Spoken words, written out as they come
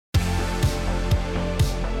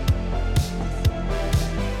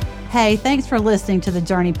Hey, thanks for listening to the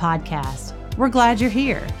Journey podcast. We're glad you're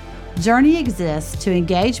here. Journey exists to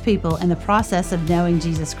engage people in the process of knowing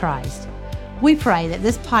Jesus Christ. We pray that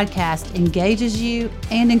this podcast engages you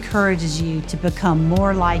and encourages you to become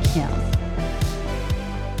more like Him.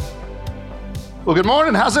 Well, good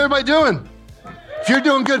morning. How's everybody doing? If you're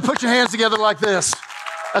doing good, put your hands together like this.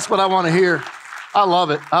 That's what I want to hear. I love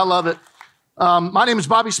it. I love it. My name is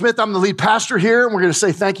Bobby Smith. I'm the lead pastor here, and we're going to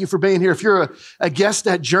say thank you for being here. If you're a guest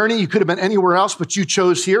at Journey, you could have been anywhere else, but you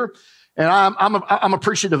chose here, and I'm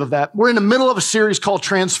appreciative of that. We're in the middle of a series called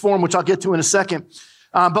Transform, which I'll get to in a second.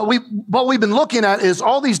 But what we've been looking at is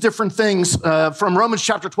all these different things from Romans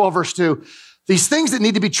chapter 12, verse 2, these things that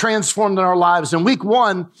need to be transformed in our lives. In week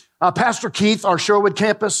one, Pastor Keith, our Sherwood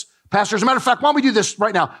campus pastor, as a matter of fact, why don't we do this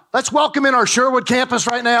right now? Let's welcome in our Sherwood campus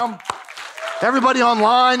right now. Everybody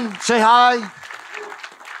online, say hi.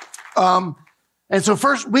 And so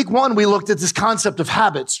first, week one, we looked at this concept of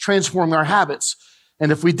habits, transforming our habits.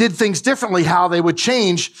 And if we did things differently, how they would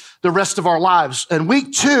change the rest of our lives. And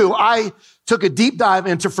week two, I took a deep dive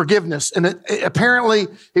into forgiveness. And apparently,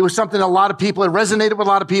 it was something a lot of people, it resonated with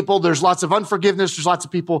a lot of people. There's lots of unforgiveness. There's lots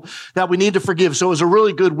of people that we need to forgive. So it was a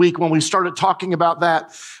really good week when we started talking about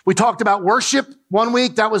that. We talked about worship one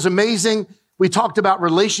week. That was amazing. We talked about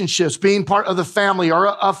relationships, being part of the family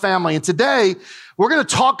or a family. And today, we're going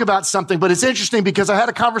to talk about something, but it's interesting because I had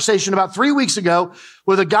a conversation about 3 weeks ago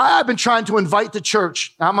with a guy I've been trying to invite to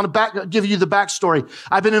church. Now, I'm going to give you the backstory.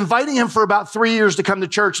 I've been inviting him for about 3 years to come to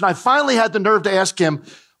church, and I finally had the nerve to ask him,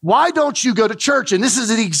 why don't you go to church? And this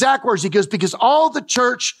is the exact words. He goes, because all the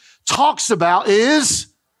church talks about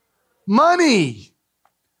is money.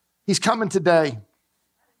 He's coming today,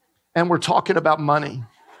 and we're talking about money.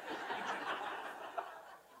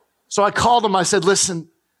 So I called him. I said, listen,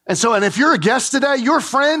 and if you're a guest today, your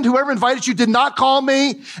friend, whoever invited you, did not call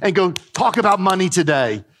me and go talk about money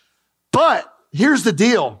today. But here's the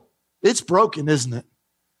deal. It's broken, isn't it?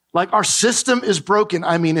 Like our system is broken.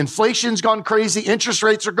 I mean, inflation's gone crazy. Interest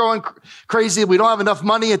rates are going crazy. We don't have enough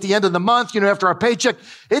money at the end of the month, after our paycheck.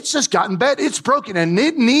 It's just gotten bad. It's broken and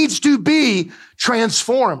it needs to be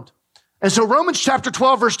transformed. And so Romans chapter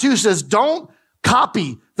 12, verse 2 says, don't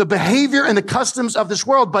copy the behavior and the customs of this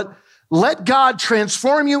world, but let God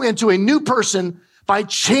transform you into a new person by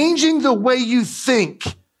changing the way you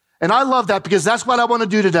think. And I love that because that's what I want to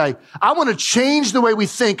do today. I want to change the way we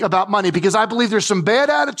think about money because I believe there's some bad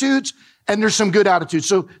attitudes and there's some good attitudes.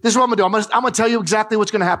 So this is what I'm going to do. I'm going to tell you exactly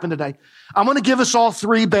what's going to happen today. I'm going to give us all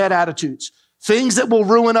 3 bad attitudes, things that will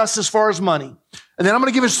ruin us as far as money. And then I'm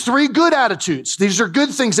going to give us 3 good attitudes. These are good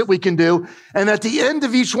things that we can do. And at the end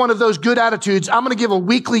of each one of those good attitudes, I'm going to give a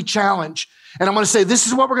weekly challenge. And I'm going to say, this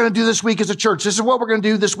is what we're going to do this week as a church. This is what we're going to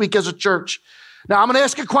do this week as a church. Now, I'm going to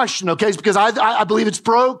ask a question, okay? Because I believe it's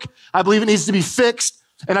broke. I believe it needs to be fixed.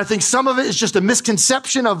 And I think some of it is just a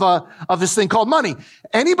misconception of this thing called money.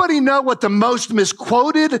 Anybody know what the most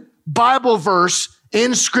misquoted Bible verse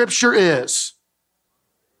in Scripture is?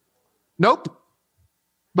 Nope.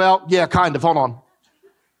 Well, yeah, kind of. Hold on.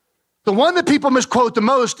 The one that people misquote the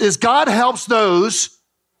most is God helps those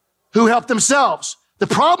who help themselves. The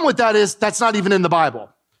problem with that is that's not even in the Bible.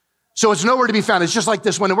 So it's nowhere to be found. It's just like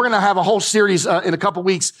this one. And we're going to have a whole series in a couple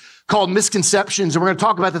weeks called Misconceptions. And we're going to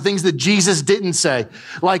talk about the things that Jesus didn't say.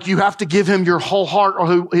 Like you have to give him your whole heart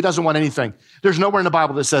or he doesn't want anything. There's nowhere in the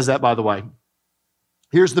Bible that says that, by the way.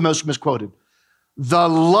 Here's the most misquoted. The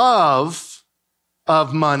love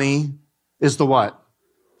of money is the what?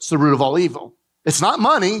 It's the root of all evil. It's not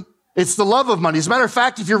money. It's the love of money. As a matter of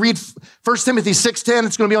fact, if you read 1 Timothy 6:10,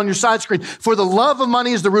 it's going to be on your side screen. For the love of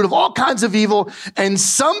money is the root of all kinds of evil. And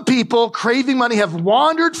some people craving money have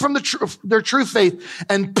wandered from their true faith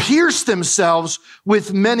and pierced themselves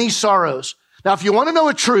with many sorrows. Now, if you want to know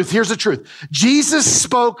a truth, here's the truth. Jesus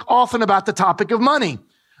spoke often about the topic of money.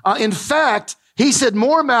 In fact, he said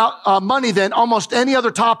more about money than almost any other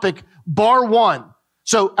topic, bar one.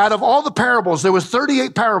 So out of all the parables, there was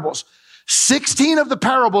 38 parables. 16 of the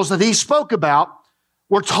parables that he spoke about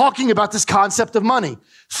were talking about this concept of money.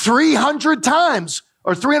 300 times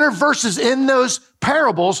or 300 verses in those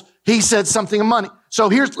parables, he said something of money. So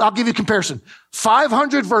I'll give you a comparison.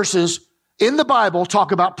 500 verses in the Bible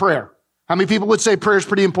talk about prayer. How many people would say prayer is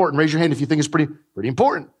pretty important? Raise your hand if you think it's pretty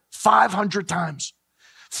important. 500 times.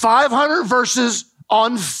 500 verses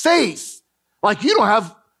on faith. Like you don't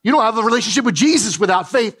have a relationship with Jesus without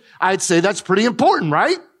faith. I'd say that's pretty important,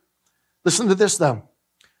 right? Listen to this though.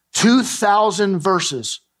 2,000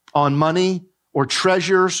 verses on money or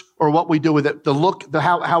treasures or what we do with it,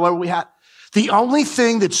 however we have. The only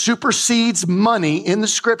thing that supersedes money in the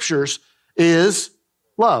scriptures is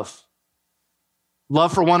love.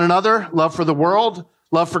 Love for one another, love for the world,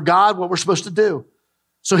 love for God, what we're supposed to do.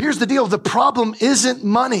 So here's the deal. The problem isn't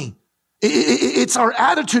money. It's our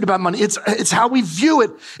attitude about money. It's how we view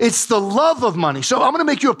it. It's the love of money. So I'm going to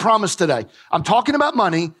make you a promise today. I'm talking about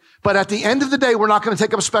money, but at the end of the day, we're not going to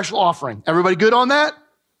take up a special offering. Everybody good on that?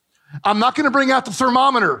 I'm not going to bring out the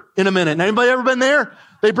thermometer in a minute. Anybody ever been there?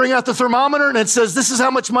 They bring out the thermometer and it says, this is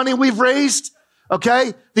how much money we've raised.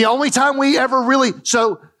 Okay. The only time we ever really,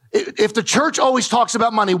 so if the church always talks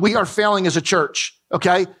about money, we are failing as a church.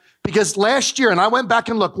 Okay. Because last year, and I went back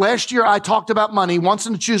and looked, last year I talked about money once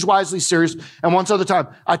in the Choose Wisely series and once other time.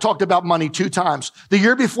 I talked about money 2 times. The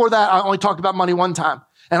year before that, I only talked about money 1 time.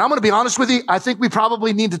 And I'm going to be honest with you, I think we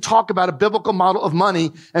probably need to talk about a biblical model of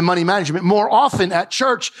money and money management more often at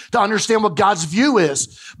church to understand what God's view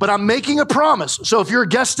is. But I'm making a promise. So if you're a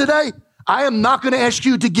guest today, I am not going to ask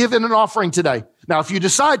you to give in an offering today. Now, if you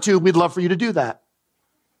decide to, we'd love for you to do that.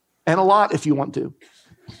 And a lot if you want to.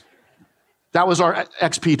 That was our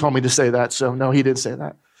XP told me to say that. So no, he didn't say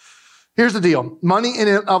that. Here's the deal. Money in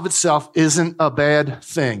and of itself isn't a bad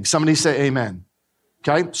thing. Somebody say amen.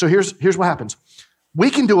 Okay. So here's what happens. We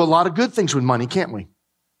can do a lot of good things with money, can't we?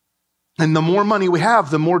 And the more money we have,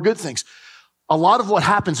 the more good things. A lot of what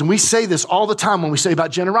happens, and we say this all the time when we say about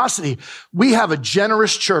generosity, we have a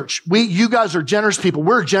generous church. You guys are generous people.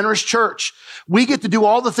 We're a generous church. We get to do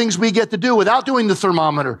all the things we get to do without doing the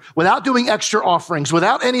thermometer, without doing extra offerings,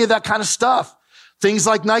 without any of that kind of stuff. Things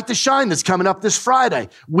like Night to Shine that's coming up this Friday.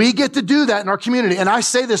 We get to do that in our community. And I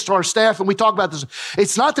say this to our staff, and we talk about this.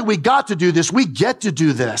 It's not that we got to do this. We get to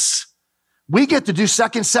do this. We get to do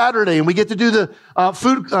Second Saturday, and we get to do the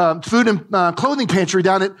food and clothing pantry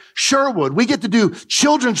down at Sherwood. We get to do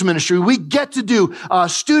children's ministry. We get to do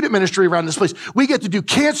student ministry around this place. We get to do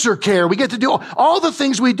cancer care. We get to do all the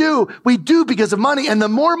things we do because of money. And the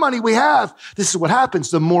more money we have, this is what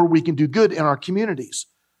happens, the more we can do good in our communities.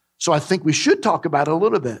 So I think we should talk about it a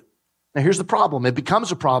little bit. Now, here's the problem. It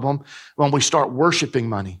becomes a problem when we start worshiping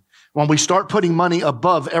money, when we start putting money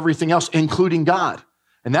above everything else, including God.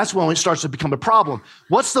 And that's when it starts to become a problem.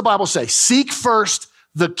 What's the Bible say? Seek first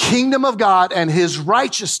the kingdom of God and his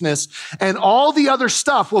righteousness, and all the other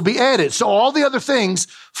stuff will be added. So all the other things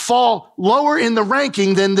fall lower in the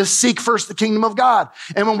ranking than to seek first the kingdom of God.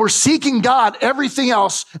 And when we're seeking God, everything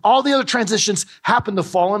else, all the other transitions happen to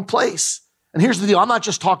fall in place. And here's the deal. I'm not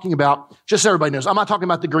just talking about, just so everybody knows, I'm not talking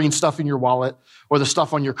about the green stuff in your wallet or the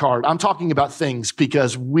stuff on your card. I'm talking about things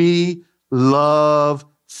because we love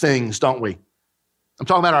things, don't we? I'm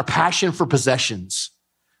talking about our passion for possessions.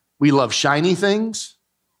 We love shiny things.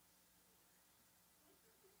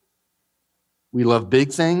 We love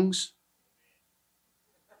big things.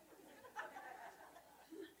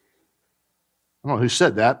 I don't know who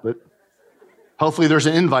said that, but hopefully there's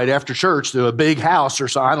an invite after church to a big house or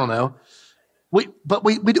so. I don't know. We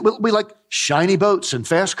like shiny boats and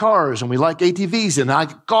fast cars, and we like ATVs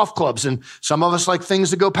and golf clubs, and some of us like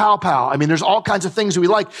things that go pow-pow. I mean, there's all kinds of things that we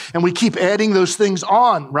like, and we keep adding those things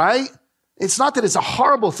on, right? It's not that it's a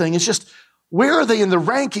horrible thing. It's just, where are they in the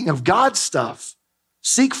ranking of God's stuff?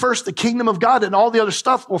 Seek first the kingdom of God, and all the other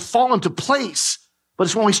stuff will fall into place. But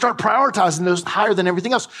it's when we start prioritizing those higher than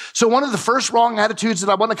everything else. So one of the first wrong attitudes that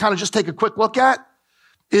I want to kind of just take a quick look at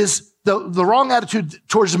is the wrong attitude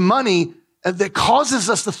towards money that causes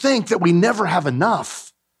us to think that we never have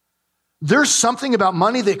enough. There's something about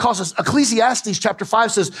money that causes, Ecclesiastes chapter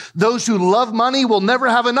 5 says, those who love money will never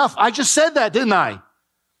have enough. I just said that, didn't I?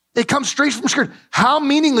 It comes straight from Scripture. How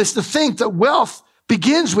meaningless to think that wealth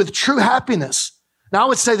begins with true happiness. Now, I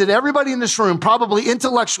would say that everybody in this room probably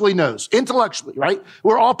intellectually knows, right?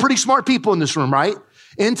 We're all pretty smart people in this room, right?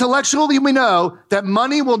 Intellectually, we know that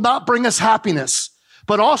money will not bring us happiness.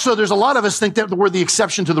 But also, there's a lot of us think that we're the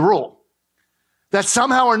exception to the rule. That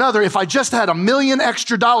somehow or another, if I just had $1 million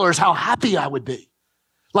extra, how happy I would be.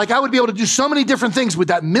 Like I would be able to do so many different things with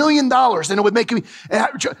that $1 million, and it would make me,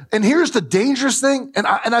 and here's the dangerous thing, and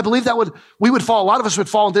I believe that a lot of us would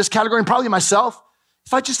fall in this category, and probably myself.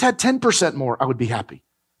 If I just had 10% more, I would be happy.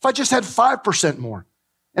 If I just had 5% more,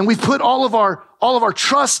 and we put all of our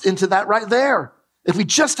trust into that right there. If we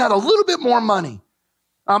just had a little bit more money.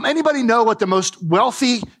 Anybody know what the most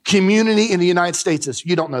wealthy community in the United States is?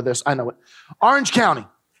 You don't know this. I know it. Orange County.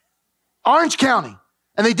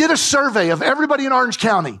 And they did a survey of everybody in Orange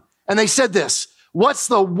County. And they said this: what's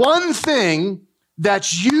the one thing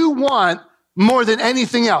that you want more than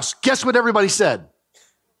anything else? Guess what everybody said?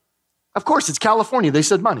 Of course, it's California. They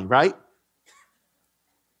said money, right?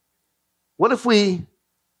 What if we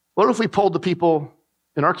polled the people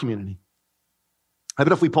in our community? How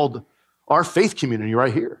about if we polled our faith community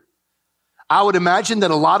right here? I would imagine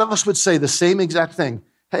that a lot of us would say the same exact thing.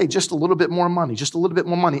 Hey, just a little bit more money, just a little bit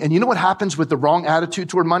more money. And you know what happens with the wrong attitude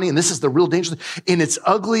toward money? And this is the real danger. In its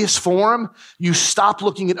ugliest form, you stop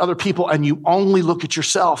looking at other people and you only look at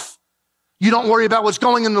yourself. You don't worry about what's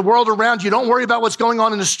going in the world around you. You don't worry about what's going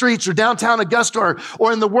on in the streets or downtown Augusta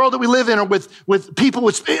or in the world that we live in or with people,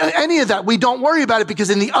 with any of that. We don't worry about it because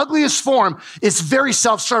in the ugliest form, it's very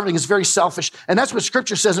self-serving. It's very selfish. And that's what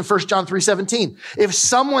scripture says in 1 John 3:17. If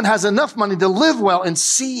someone has enough money to live well and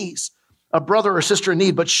sees a brother or sister in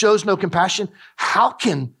need, but shows no compassion, how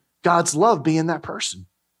can God's love be in that person?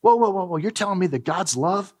 Whoa. You're telling me that God's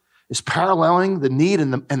love is paralleling the need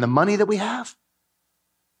and the money that we have?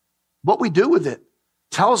 What we do with it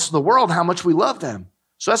tells the world how much we love them.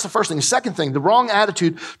 So that's the first thing. The second thing, the wrong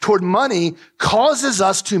attitude toward money causes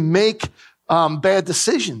us to make bad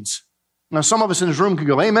decisions. Now, some of us in this room can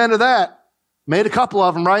go, amen to that. Made a couple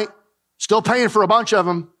of them, right? Still paying for a bunch of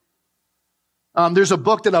them. There's a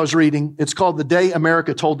book that I was reading. It's called The Day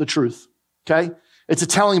America Told the Truth, okay? It's a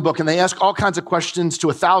telling book, and they ask all kinds of questions to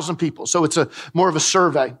 1,000 people. So it's more of a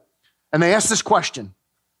survey. And they ask this question.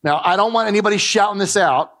 Now, I don't want anybody shouting this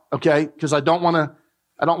out, okay, because I don't want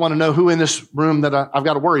to know who in this room that I've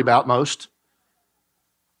got to worry about most.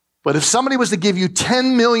 But if somebody was to give you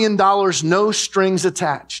 $10 million, no strings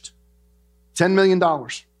attached, $10 million,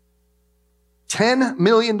 $10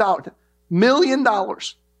 million, $1 million,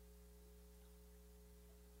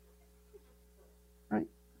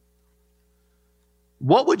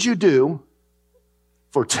 what would you do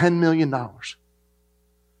for $10 million? Do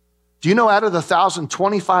you know out of the 1,000,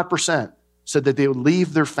 25% said that they would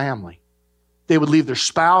leave their family. They would leave their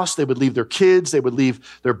spouse. They would leave their kids. They would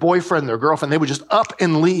leave their boyfriend, their girlfriend. They would just up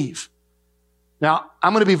and leave. Now,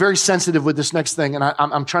 I'm going to be very sensitive with this next thing, and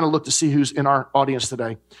I'm trying to look to see who's in our audience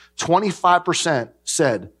today. 25%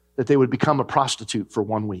 said that they would become a prostitute for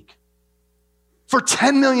 1 week. For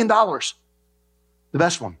 $10 million. The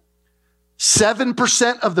best one.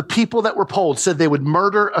 7% of the people that were polled said they would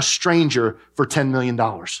murder a stranger for $10 million.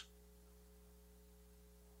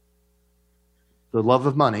 The love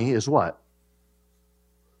of money is what?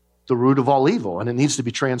 The root of all evil, and it needs to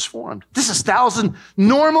be transformed. This is 1,000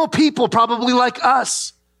 normal people, probably like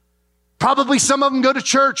us. Probably some of them go to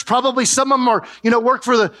church. Probably some of them are, work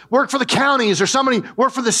for the counties, or somebody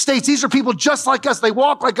work for the states. These are people just like us. They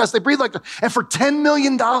walk like us. They breathe like us. And for $10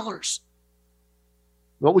 million,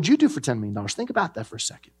 what would you do for $10 million? Think about that for a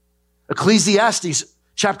second. Ecclesiastes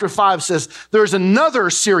chapter 5 says there's another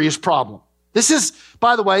serious problem. This is,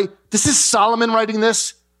 by the way, this is Solomon writing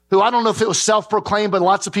this, who I don't know if it was self-proclaimed, but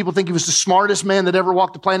lots of people think he was the smartest man that ever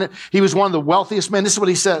walked the planet. He was one of the wealthiest men. This is what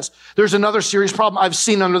he says. There's another serious problem I've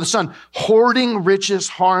seen under the sun. Hoarding riches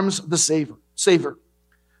harms the saver.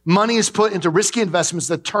 Money is put into risky investments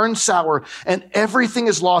that turn sour, and everything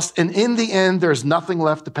is lost. And in the end, there's nothing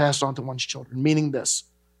left to pass on to one's children, meaning this.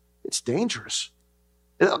 It's dangerous.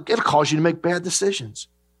 It'll cause you to make bad decisions.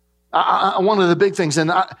 One of the big things,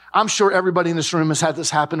 and I'm sure everybody in this room has had this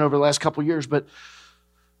happen over the last couple of years, but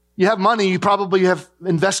you have money, you probably have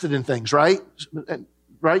invested in things, right?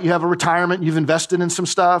 Right? You have a retirement, you've invested in some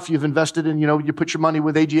stuff, you've invested in, you put your money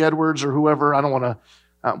with A.G. Edwards or whoever. I don't want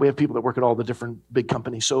to, we have people that work at all the different big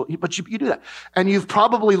companies. But you do that. And you've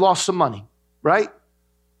probably lost some money, right?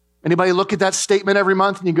 Anybody look at that statement every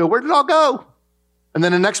month and you go, where did it all go? And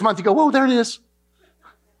then the next month you go, whoa, there it is.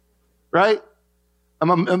 Right?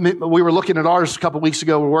 We were looking at ours a couple of weeks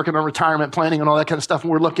ago. We're working on retirement planning and all that kind of stuff, and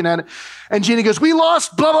we're looking at it. And Jeannie goes, we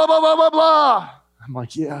lost blah, blah, blah, blah, blah, blah. I'm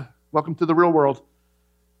like, yeah, welcome to the real world.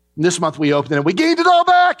 And this month we opened it, and we gained it all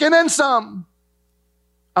back and then some.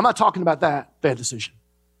 I'm not talking about that bad decision.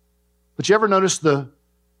 But you ever notice the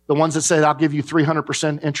ones that said, I'll give you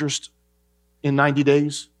 300% interest in 90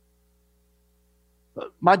 days?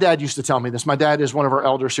 My dad used to tell me this. My dad is one of our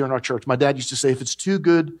elders here in our church. My dad used to say, if it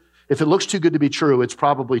looks too good to be true, it's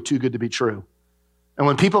probably too good to be true. And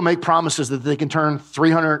when people make promises that they can turn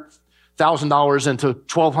 $300,000 into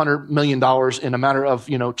 $1,200 million in a matter of,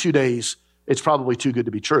 2 days, it's probably too good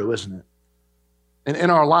to be true, isn't it? And in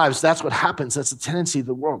our lives, that's what happens. That's the tendency of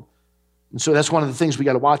the world. And so that's one of the things we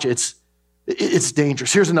got to watch. It's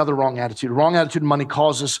dangerous. Here's another wrong attitude. A wrong attitude to money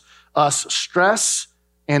causes us stress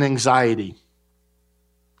and anxiety.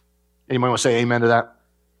 Anybody want to say amen to that?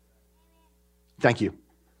 Thank you.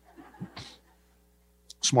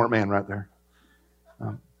 Smart man right there.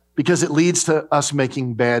 Because it leads to us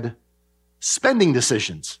making bad spending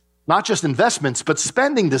decisions. Not just investments, but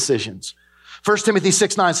spending decisions. 1 Timothy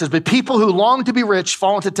 6:9 says, but people who long to be rich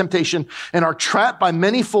fall into temptation and are trapped by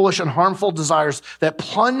many foolish and harmful desires that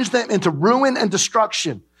plunge them into ruin and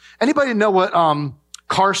destruction. Anybody know what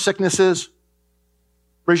car sickness is?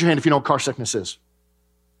 Raise your hand if you know what car sickness is.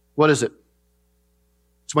 What is it?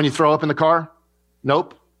 It's when you throw up in the car?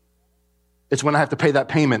 Nope. It's when I have to pay that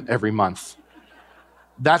payment every month.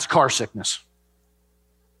 That's car sickness.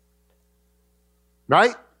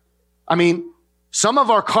 Right? I mean, some of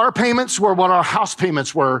our car payments were what our house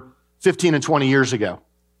payments were 15 and 20 years ago.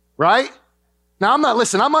 Right? Now, I'm not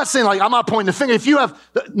saying like, I'm not pointing the finger. If you have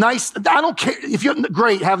nice, I don't care. If you're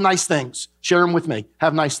great, have nice things. Share them with me.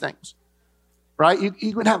 Have nice things. Right?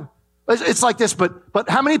 You would have, it's like this, but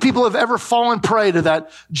how many people have ever fallen prey to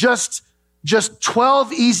that? Just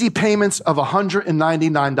 12 easy payments of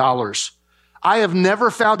 $199. I have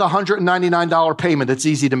never found a $199 payment that's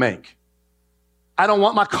easy to make. I don't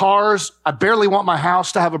want my cars. I barely want my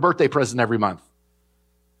house to have a birthday present every month.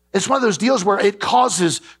 It's one of those deals where it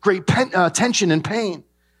causes great tension and pain.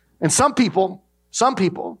 And some people,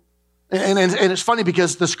 and it's funny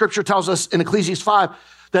because the scripture tells us in Ecclesiastes 5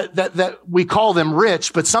 that we call them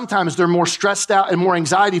rich, but sometimes they're more stressed out and more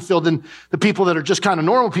anxiety filled than the people that are just kind of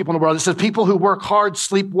normal people in the world. It says people who work hard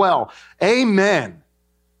sleep well. Amen.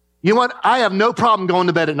 You know what? I have no problem going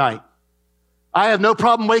to bed at night. I have no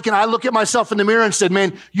problem waking. I look at myself in the mirror and said,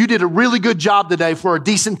 man, you did a really good job today for a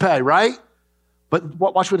decent pay, right? But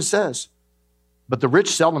watch what it says. But the rich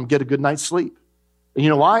seldom get a good night's sleep. And you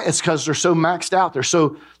know why? It's because they're so maxed out. They're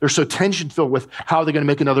so tension filled with how they're going to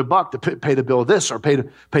make another buck to pay the bill of this or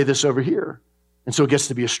pay this over here. And so it gets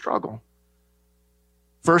to be a struggle.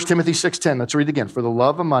 1 Timothy 6:10, let's read it again. For the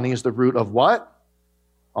love of money is the root of what?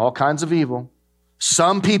 All kinds of evil.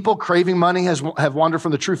 Some people craving money have wandered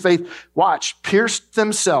from the true faith. Watch, pierced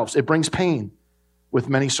themselves. It brings pain with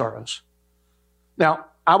many sorrows. Now,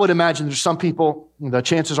 I would imagine there's some people, the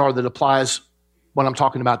chances are that applies when I'm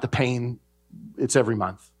talking about the pain. It's every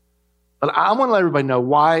month. But I want to let everybody know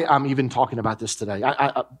why I'm even talking about this today.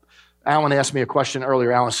 Alan asked me a question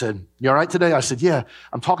earlier. Alan said, you all right today? I said, yeah,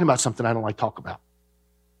 I'm talking about something I don't like to talk about.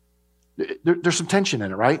 There's some tension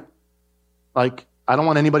in it, right? Like, I don't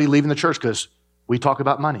want anybody leaving the church because we talk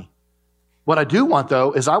about money. What I do want,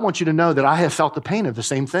 though, is I want you to know that I have felt the pain of the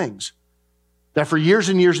same things. That for years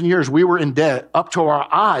and years and years, we were in debt up to our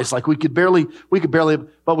eyes. Like we could barely,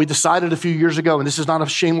 but we decided a few years ago, and this is not a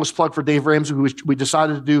shameless plug for Dave Ramsey, we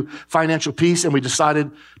decided to do financial peace, and we decided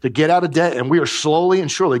to get out of debt, and we are slowly and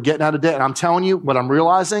surely getting out of debt. And I'm telling you, what I'm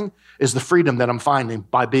realizing is the freedom that I'm finding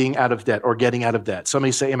by being out of debt or getting out of debt.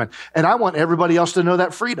 Somebody say amen. And I want everybody else to know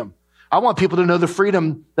that freedom. I want people to know the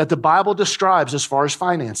freedom that the Bible describes as far as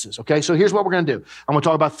finances, okay? So here's what we're going to do. I'm going to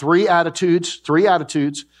talk about three attitudes,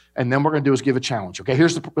 and then what we're going to do is give a challenge, okay?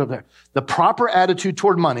 Here's the proper attitude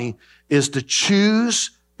toward money is to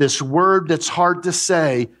choose this word that's hard to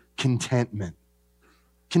say, contentment.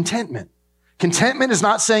 Contentment. Contentment is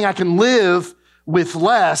not saying I can live with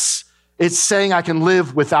less. It's saying I can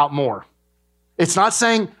live without more. It's not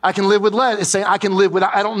saying I can live with less. It's saying I can live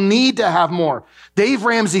without, I don't need to have more. Dave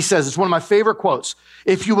Ramsey says, it's one of my favorite quotes.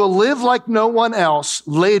 If you will live like no one else,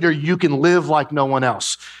 later you can live like no one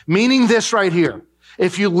else. Meaning this right here.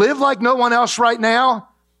 If you live like no one else right now,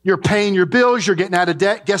 you're paying your bills, you're getting out of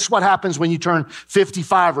debt. Guess what happens when you turn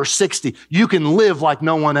 55 or 60? You can live like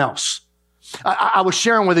no one else. I was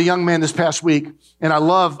sharing with a young man this past week, and I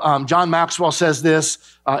love, John Maxwell says this,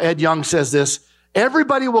 Ed Young says this,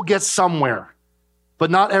 everybody will get somewhere, but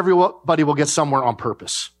not everybody will get somewhere on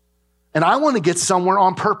purpose. And I want to get somewhere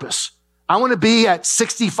on purpose. I want to be at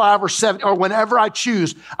 65 or 70 or whenever I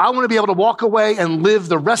choose. I want to be able to walk away and live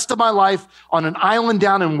the rest of my life on an island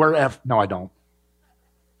down in wherever. No, I don't.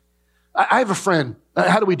 I have a friend.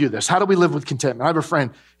 How do we do this? How do we live with contentment? I have a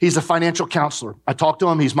friend. He's a financial counselor. I talked to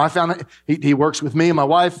him. He's my founder. He works with me and my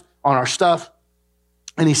wife on our stuff.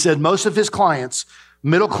 And he said most of his clients,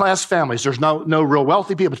 middle-class families, there's no real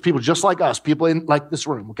wealthy people, it's people just like us, people in like this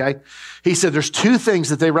room, okay? He said there's two things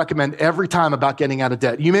that they recommend every time about getting out of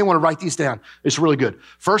debt. You may want to write these down. It's really good.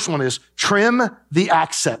 First one is trim the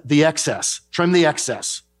excess. Trim the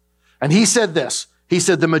excess. And he said this. He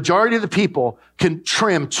said the majority of the people can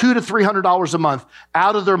trim $200 to $300 a month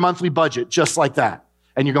out of their monthly budget just like that.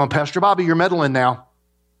 And you're going, Pastor Bobby, you're meddling now.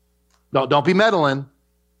 No, don't be meddling.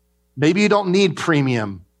 Maybe you don't need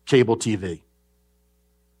premium cable TV.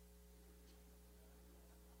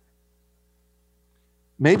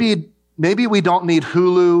 Maybe we don't need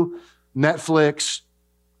Hulu, Netflix,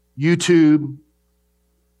 YouTube,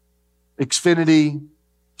 Xfinity,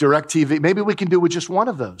 DirecTV. Maybe we can do with just one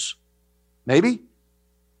of those. Maybe.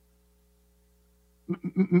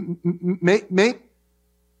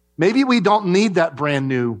 Maybe we don't need that brand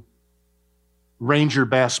new Ranger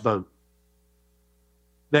bass boat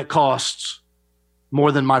that costs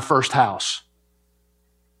more than my first house.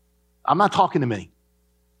 I'm not talking to me.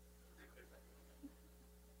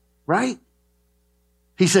 Right?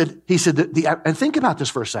 He said, and think about this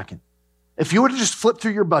for a second. If you were to just flip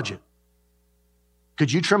through your budget,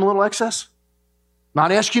 could you trim a little excess?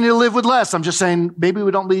 Not asking you to live with less. I'm just saying maybe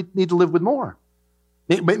we don't need to live with more.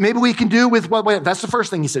 Maybe we can do with what, that's the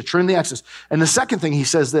first thing he said, trim the excess. And the second thing he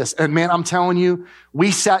says this, and man, I'm telling you,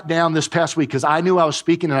 we sat down this past week because I knew I was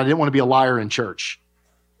speaking and I didn't want to be a liar in church.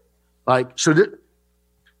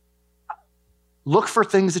 Look for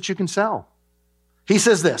things that you can sell. He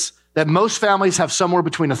says this, that most families have somewhere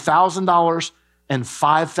between $1,000 and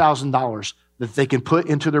 $5,000 that they can put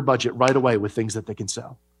into their budget right away with things that they can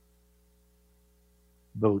sell.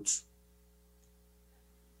 Boats.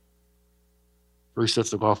 3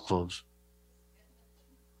 sets of golf clubs.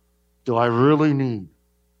 Do I really need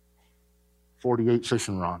 48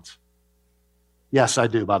 fishing rods? Yes, I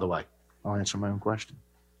do, by the way. I'll answer my own question.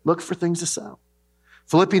 Look for things to sell.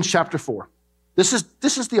 Philippians chapter 4. This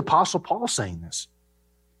is the Apostle Paul saying this.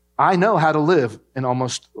 I know how to live on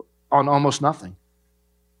almost nothing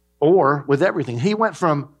or with everything. He went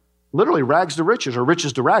from literally rags to riches or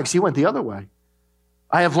riches to rags. He went the other way.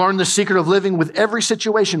 I have learned the secret of living with every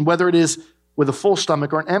situation, whether it is with a full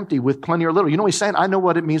stomach or an empty, with plenty or little. You know what he's saying? I know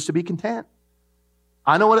what it means to be content.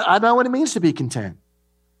 I know what it means to be content.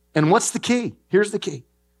 And what's the key? Here's the key.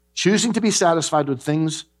 Choosing to be satisfied with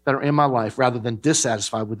things that are in my life rather than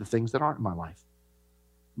dissatisfied with the things that aren't in my life.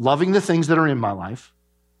 Loving the things that are in my life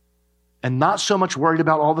and not so much worried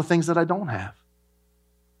about all the things that I don't have.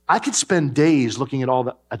 I could spend days looking at all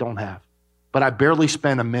that I don't have, but I barely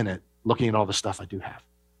spend a minute looking at all the stuff I do have.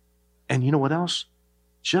 And you know what else?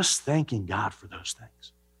 Just thanking God for those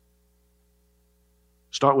things.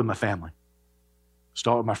 Start with my family.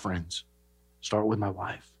 Start with my friends. Start with my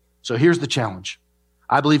wife. So here's the challenge.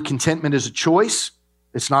 I believe contentment is a choice.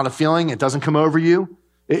 It's not a feeling. It doesn't come over you.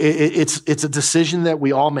 It's a decision that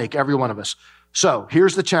we all make, every one of us. So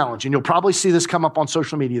here's the challenge, and you'll probably see this come up on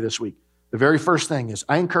social media this week. The very first thing is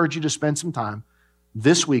I encourage you to spend some time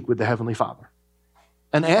this week with the Heavenly Father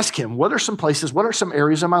and ask Him, what are some places, what are some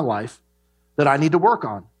areas in my life that I need to work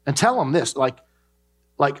on? And tell Him this, like,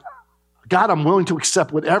 God, I'm willing to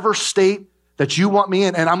accept whatever state that you want me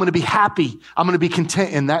in, and I'm going to be happy. I'm going to be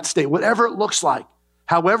content in that state, whatever it looks like,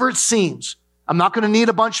 however it seems. I'm not going to need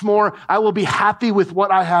a bunch more. I will be happy with what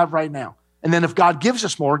I have right now. And then if God gives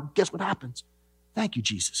us more, guess what happens? Thank you,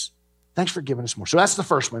 Jesus. Thanks for giving us more. So that's the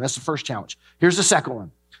first one. That's the first challenge. Here's the second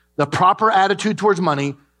one. The proper attitude towards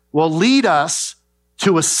money will lead us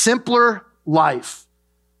to a simpler life.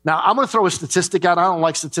 Now, I'm going to throw a statistic out. I don't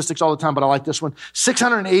like statistics all the time, but I like this one.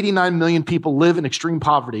 689 million people live in extreme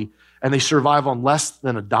poverty, and they survive on less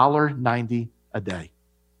than $1.90 a day.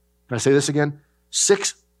 Can I say this again?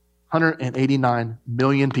 689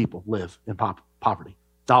 million people live in poverty,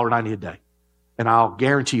 $1.90 a day. And I'll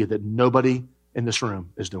guarantee you that nobody in this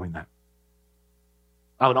room is doing that.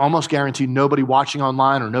 I would almost guarantee nobody watching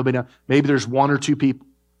online or nobody, maybe there's one or two people.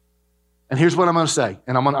 And here's what I'm going to say,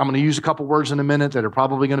 and I'm going to use a couple words in a minute that are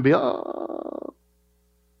probably going to be,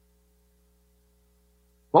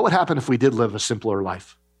 What would happen if we did live a simpler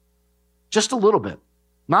life? Just a little bit.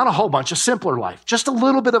 Not a whole bunch, a simpler life. Just a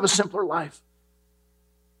little bit of a simpler life.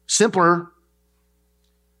 Simpler,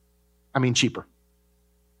 I mean cheaper.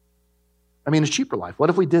 I mean a cheaper life. What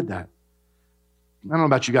if we did that? I don't know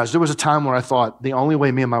about you guys. There was a time where I thought the only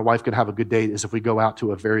way me and my wife could have a good date is if we go out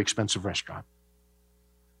to a very expensive restaurant.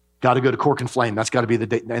 Got to go to Cork and Flame. That's got to be the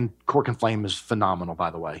date. And Cork and Flame is phenomenal,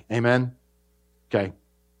 by the way. Amen? Okay.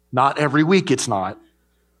 Not every week it's not.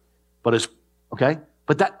 But it's, okay?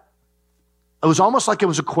 But that, it was almost like it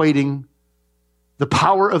was equating the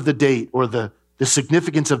power of the date or the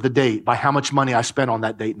significance of the date by how much money I spent on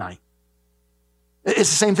that date night. It's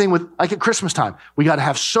the same thing with, like at Christmas time. We got to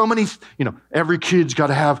have so many, every kid's got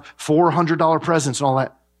to have $400 presents and all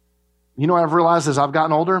that. You know what I've realized as I've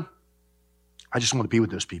gotten older? I just want to be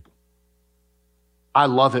with those people. I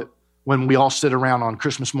love it when we all sit around on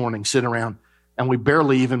Christmas morning, and we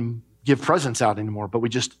barely even give presents out anymore, but we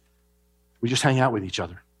just hang out with each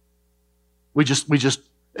other.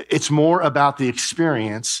 It's more about the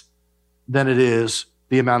experience than it is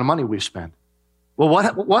the amount of money we've spent. Well,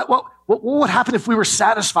 what would happen if we were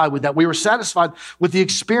satisfied with that? We were satisfied with the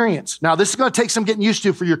experience. Now, this is going to take some getting used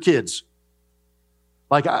to for your kids.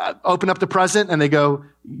 Like, I open up the present and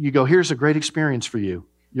you go, here's a great experience for you.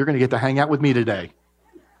 You're going to get to hang out with me today.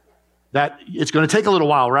 It's going to take a little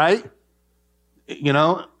while, right?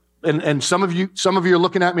 And some of you are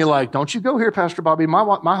looking at me like, don't you go here, Pastor Bobby.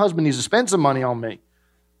 My husband needs to spend some money on me.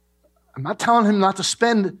 I'm not telling him not to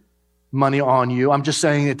spend money on you. I'm just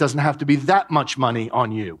saying it doesn't have to be that much money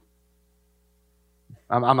on you.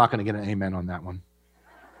 I'm not going to get an amen on that one.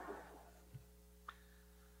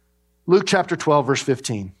 Luke chapter 12, verse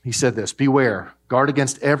 15, he said this, beware, guard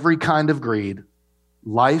against every kind of greed.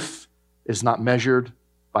 Life is not measured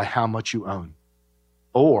by how much you own,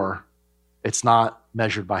 or it's not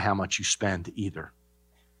measured by how much you spend either.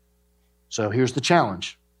 So here's the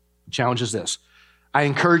challenge. The challenge is this. I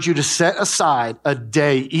encourage you to set aside a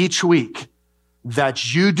day each week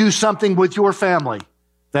that you do something with your family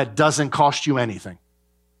that doesn't cost you anything.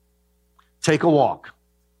 Take a walk.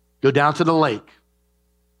 Go down to the lake.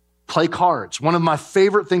 Play cards. One of my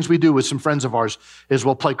favorite things we do with some friends of ours is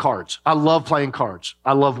we'll play cards. I love playing cards.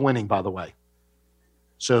 I love winning, by the way.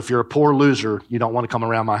 So if you're a poor loser, you don't want to come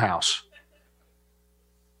around my house.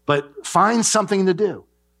 But find something to do.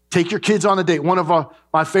 Take your kids on a date. One of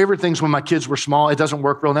my favorite things when my kids were small, it doesn't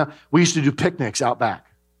work real now, we used to do picnics out back.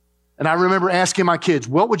 And I remember asking my kids,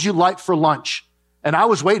 what would you like for lunch? And I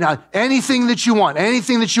was waiting on anything that you want.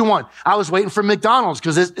 I was waiting for McDonald's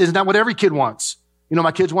because isn't that what every kid wants? You know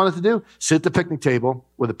what my kids wanted to do? Sit at the picnic table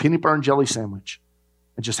with a peanut butter and jelly sandwich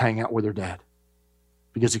and just hang out with their dad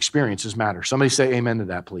because experiences matter. Somebody say amen to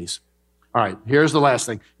that, please. All right, here's the last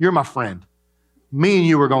thing. You're my friend. Me and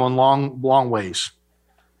you are going long, long ways.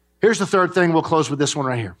 Here's the third thing. We'll close with this one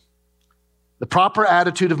right here. The proper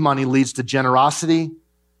attitude of money leads to generosity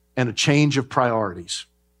and a change of priorities.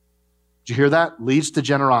 Did you hear that? Leads to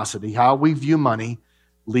generosity. How we view money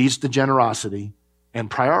leads to generosity and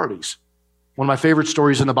priorities. One of my favorite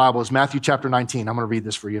stories in the Bible is Matthew chapter 19. I'm going to read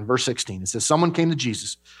this for you in verse 16. It says, someone came to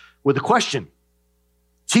Jesus with a question.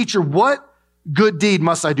 Teacher, what good deed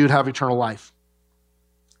must I do to have eternal life?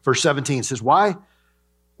 Verse 17 says, why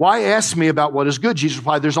ask me about what is good? Jesus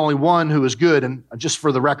replied, there's only one who is good. And just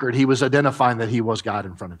for the record, he was identifying that he was God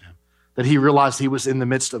in front of him, that he realized he was in the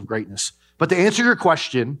midst of greatness. But to answer your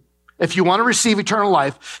question, if you want to receive eternal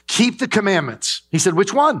life, keep the commandments. He said,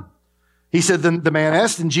 which one? He said, the man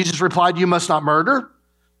asked, and Jesus replied, you must not murder.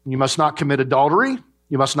 You must not commit adultery.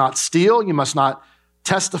 You must not steal. You must not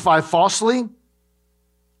testify falsely.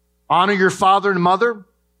 Honor your father and mother.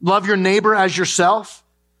 Love your neighbor as yourself.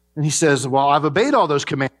 And he says, well, I've obeyed all those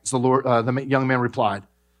commands, the young man replied.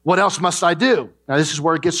 What else must I do? Now, this is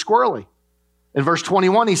where it gets squirrely. In verse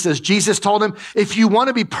 21, he says, Jesus told him, if you want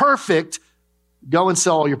to be perfect, go and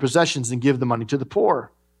sell all your possessions and give the money to the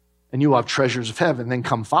poor, and you will have treasures of heaven. Then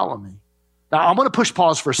come follow me. Now, I'm going to push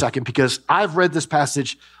pause for a second because I've read this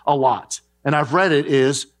passage a lot, and I've read it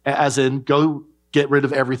as in go get rid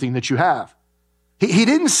of everything that you have. He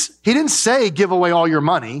didn't say give away all your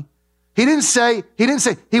money. He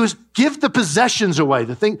was give the possessions away,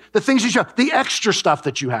 the things that you have, the extra stuff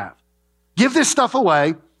that you have. Give this stuff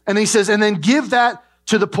away, and he says, and then give that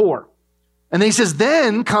to the poor. And then he says,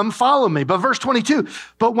 then come follow me. But verse 22,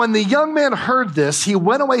 but when the young man heard this, he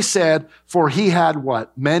went away sad, for he had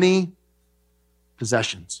what? Many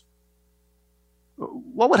possessions.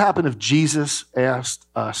 What would happen if Jesus asked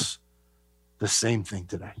us the same thing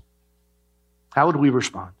today? How would we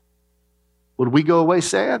respond? Would we go away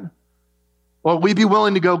sad? Or would we be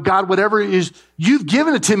willing to go, God, whatever it is, you've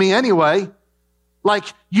given it to me anyway. Like,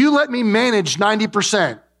 you let me manage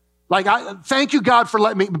 90%. Like, thank you, God, for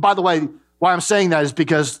letting me. By the way, why I'm saying that is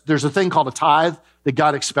because there's a thing called a tithe that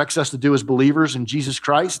God expects us to do as believers in Jesus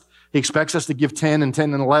Christ. He expects us to give 10 and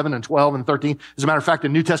 10 and 11 and 12 and 13. As a matter of fact, the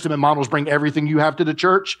New Testament models bring everything you have to the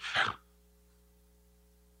church.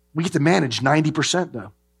 We get to manage 90%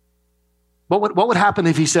 though. What would happen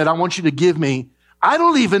if he said, I want you to give me, I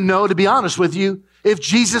don't even know, to be honest with you, if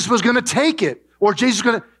Jesus was going to take it or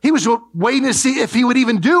he was waiting to see if he would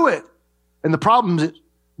even do it. And the problem is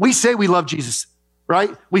we say we love Jesus,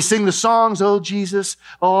 right? We sing the songs, oh Jesus,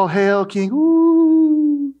 all hail King,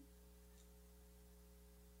 ooh.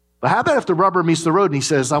 But how about if the rubber meets the road and he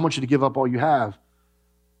says, I want you to give up all you have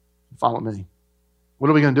and follow me?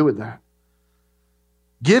 What are we going to do with that?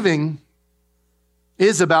 Giving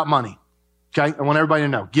is about money, okay? I want everybody to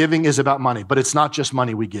know, giving is about money, but it's not just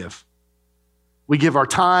money we give. We give our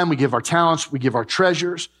time, we give our talents, we give our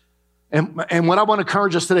treasures. And what I want to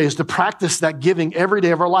encourage us today is to practice that giving every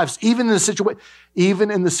day of our lives, even in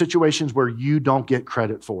the situations where you don't get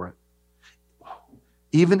credit for it.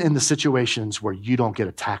 Even in the situations where you don't get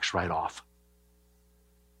a tax write-off.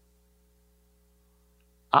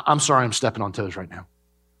 I'm sorry I'm stepping on toes right now.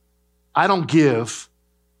 I don't give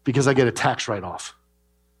because I get a tax write-off.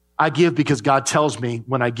 I give because God tells me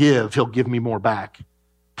when I give, he'll give me more back.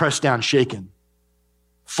 Pressed down, shaken,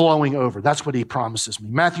 flowing over. That's what he promises me.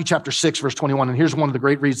 Matthew chapter 6, verse 21, and here's one of the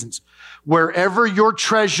great reasons. Wherever your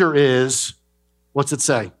treasure is, what's it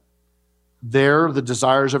say? There the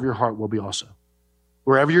desires of your heart will be also.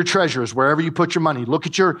 Wherever your treasure is, wherever you put your money, look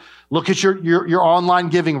at your online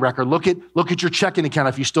giving record. Look at your checking account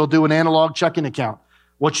if you still do an analog checking account.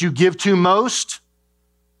 What you give to most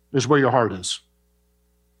is where your heart is.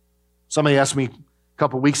 Somebody asked me a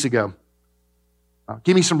couple weeks ago,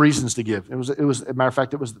 give me some reasons to give. It was, as a matter of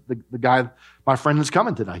fact, it was the guy, my friend that's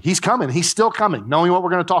coming today. He's coming. He's still coming, knowing what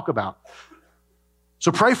we're going to talk about.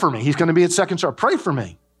 So pray for me. He's going to be at Second Star. Pray for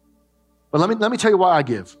me. But let me tell you why I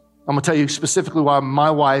give. I'm going to tell you specifically why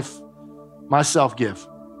my wife, myself give.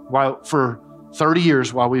 Why for 30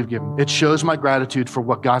 years while we've given. It shows my gratitude for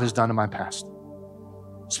what God has done in my past.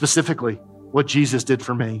 Specifically, what Jesus did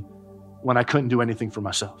for me when I couldn't do anything for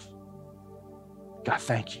myself. God,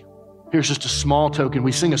 thank you. Here's just a small token.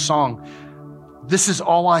 We sing a song. This is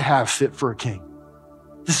all I have fit for a king.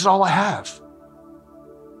 This is all I have.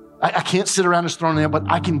 I can't sit around his throne now, but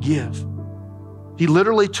I can give. He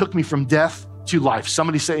literally took me from death to life.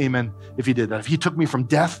 Somebody say amen if he did that. If he took me from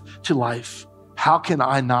death to life, how can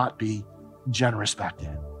I not be generous back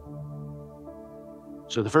then?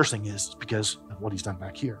 So the first thing is because of what he's done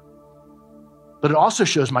back here. But it also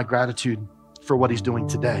shows my gratitude for what he's doing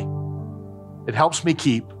today. It helps me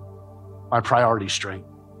keep my priorities straight.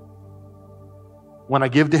 When I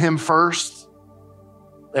give to him first,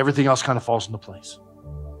 everything else kind of falls into place.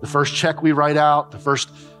 The first check we write out, the first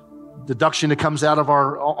deduction that comes out of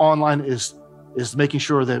our online is making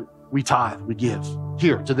sure that we tithe, we give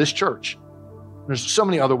here to this church. There's so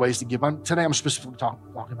many other ways to give. Today I'm specifically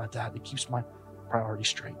talking about that. It keeps my priorities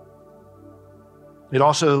straight. It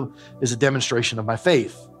also is a demonstration of my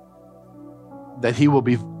faith that he will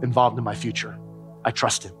be involved in my future. I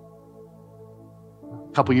trust him.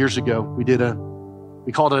 A couple years ago,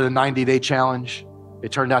 we called it a 90-day challenge.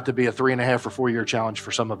 It turned out to be a 3.5 or 4-year challenge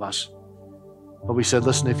for some of us. But we said,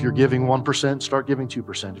 listen, if you're giving 1%, start giving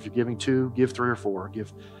 2%. If you're giving 2, give 3 or 4.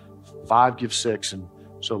 Give 5, give 6. And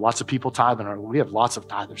so lots of people tithing. We have lots of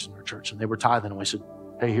tithers in our church, and they were tithing. And we said,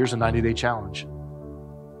 hey, here's a 90-day challenge.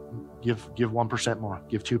 Give 1% more.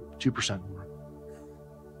 Give 2% more.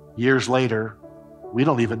 Years later, we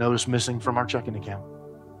don't even notice missing from our checking account.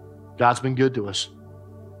 God's been good to us.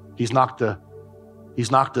 He's knocked the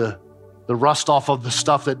rust off of the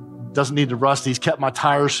stuff that doesn't need to rust. He's kept my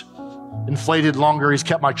tires inflated longer. He's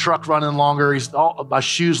kept my truck running longer. My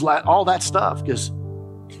shoes, all that stuff, because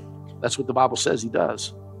that's what the Bible says he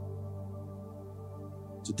does.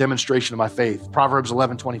 It's a demonstration of my faith. Proverbs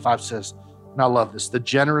 11:25 says, and I love this, the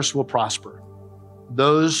generous will prosper.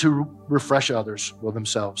 Those who refresh others will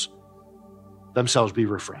themselves be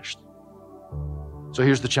refreshed. So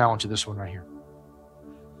here's the challenge of this one right here.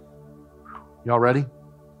 Y'all ready?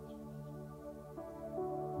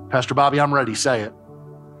 Pastor Bobby, I'm ready. Say it.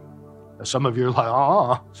 Some of you are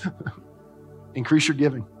like, increase your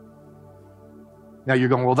giving. Now you're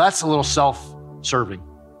going, well, that's a little self-serving,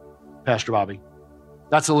 Pastor Bobby.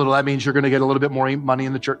 That means you're going to get a little bit more money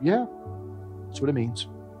in the church. Yeah, that's what it means.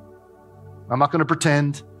 I'm not going to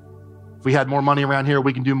pretend if we had more money around here,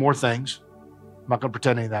 we can do more things. I'm not going to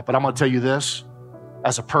pretend any of that, but I'm going to tell you this.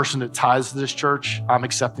 As a person that tithes to this church, I'm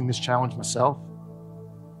accepting this challenge myself.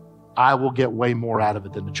 I will get way more out of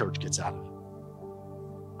it than the church gets out of it.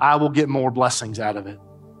 I will get more blessings out of it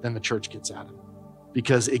than the church gets out of it,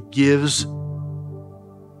 because it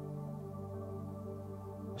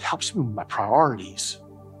helps me with my priorities.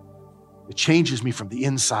 It changes me from the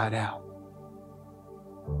inside out.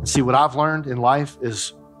 And see, what I've learned in life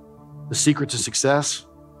is the secret to success.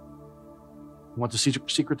 You want the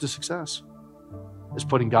secret to success? Is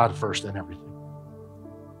putting God first in everything.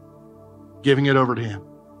 Giving it over to him.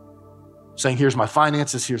 Saying, here's my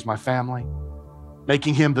finances, here's my family.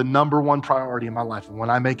 Making him the number one priority in my life. And when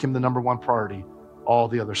I make him the number one priority, all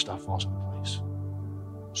the other stuff falls into place.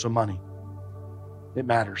 So money, it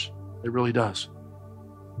matters. It really does.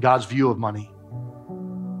 God's view of money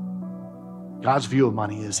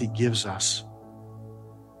is he gives us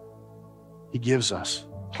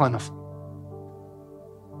plentiful,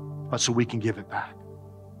 but so we can give it back.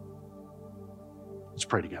 Let's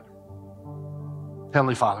pray together.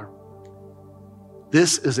 Heavenly Father,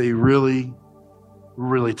 this is a really,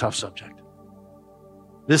 really tough subject.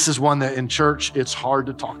 This is one that in church, it's hard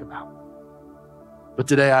to talk about. But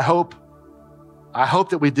today, I hope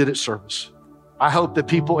that we did it service. I hope that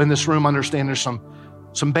people in this room understand there's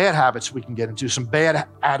some bad habits we can get into, some bad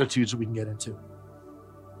attitudes that we can get into.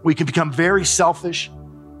 We can become very selfish,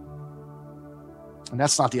 and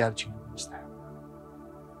that's not the attitude we must have.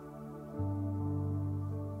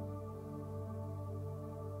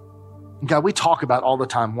 And God, we talk about all the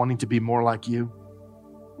time wanting to be more like you.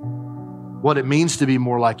 What it means to be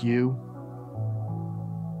more like you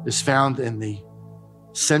is found in the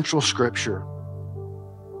central scripture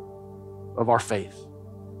of our faith.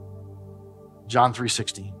 John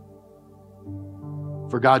 3:16.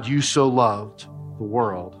 For God, you so loved the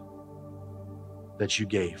world that you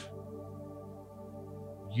gave.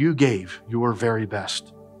 You gave your very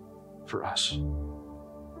best for us.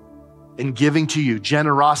 In giving to you,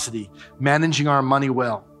 generosity, managing our money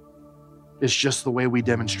well, is just the way we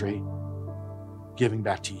demonstrate giving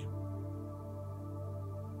back to you.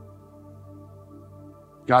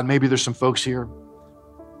 God, maybe there's some folks here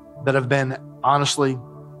that have been honestly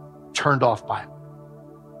turned off by it.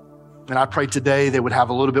 And I pray today they would have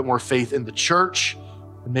a little bit more faith in the church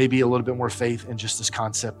and maybe a little bit more faith in just this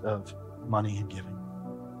concept of money and giving.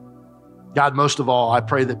 God, most of all, I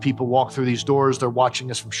pray that people walk through these doors. They're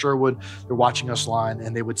watching us from Sherwood. They're watching us online,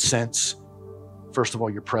 and they would sense, first of all,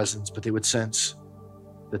 your presence, but they would sense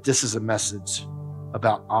that this is a message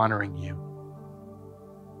about honoring you.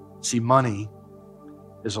 See, money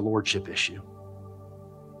is a lordship issue.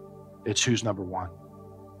 It's who's number one.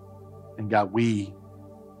 And God, we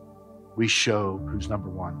show who's number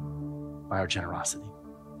one by our generosity.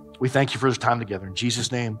 We thank you for this time together. In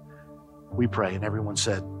Jesus' name, we pray. And everyone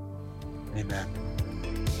said, amen.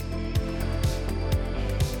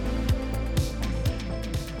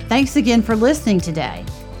 Thanks again for listening today.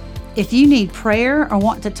 If you need prayer or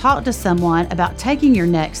want to talk to someone about taking your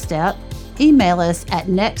next step, email us at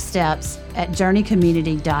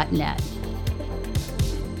nextsteps@journeycommunity.net.